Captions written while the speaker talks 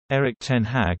Erik Ten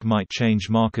Hag might change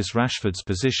Marcus Rashford's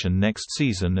position next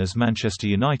season as Manchester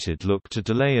United look to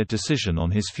delay a decision on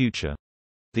his future.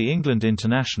 The England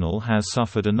international has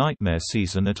suffered a nightmare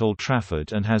season at Old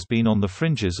Trafford and has been on the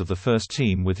fringes of the first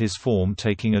team, with his form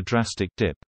taking a drastic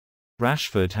dip.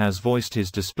 Rashford has voiced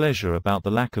his displeasure about the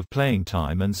lack of playing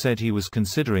time and said he was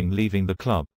considering leaving the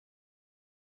club.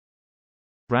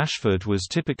 Rashford was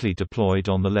typically deployed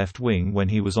on the left wing when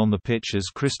he was on the pitch, as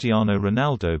Cristiano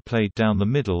Ronaldo played down the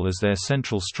middle as their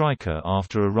central striker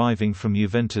after arriving from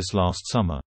Juventus last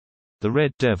summer. The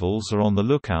Red Devils are on the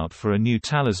lookout for a new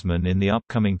talisman in the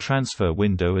upcoming transfer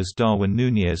window, as Darwin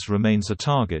Núñez remains a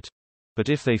target. But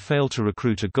if they fail to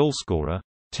recruit a goalscorer,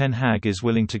 Ten Hag is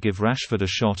willing to give Rashford a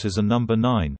shot as a number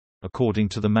 9, according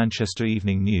to the Manchester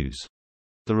Evening News.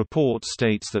 The report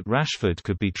states that Rashford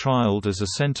could be trialled as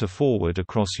a centre-forward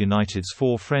across United's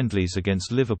 4 friendlies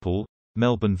against Liverpool,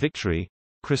 Melbourne Victory,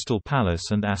 Crystal Palace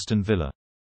and Aston Villa.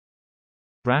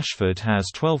 Rashford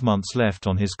has 12 months left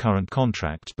on his current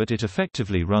contract, but it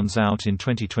effectively runs out in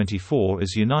 2024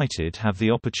 as United have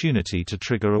the opportunity to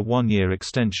trigger a 1-year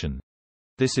extension.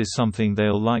 This is something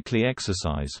they'll likely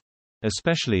exercise,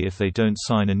 especially if they don't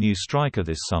sign a new striker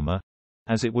this summer,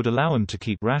 as it would allow him to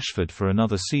keep Rashford for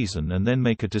another season and then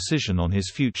make a decision on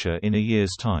his future in a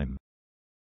year's time.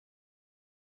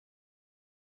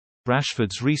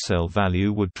 Rashford's resale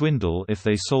value would dwindle if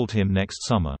they sold him next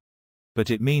summer.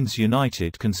 But it means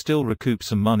United can still recoup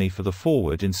some money for the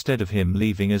forward instead of him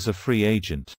leaving as a free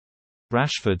agent.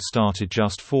 Rashford started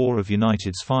just 4 of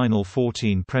United's final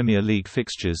 14 Premier League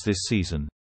fixtures this season.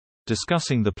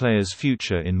 Discussing the player's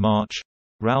future in March,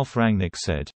 Ralf Rangnick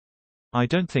said, "I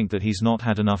don't think that he's not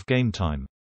had enough game time.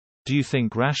 Do you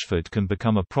think Rashford can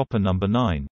become a proper number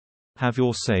 9? Have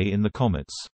your say in the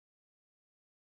comments."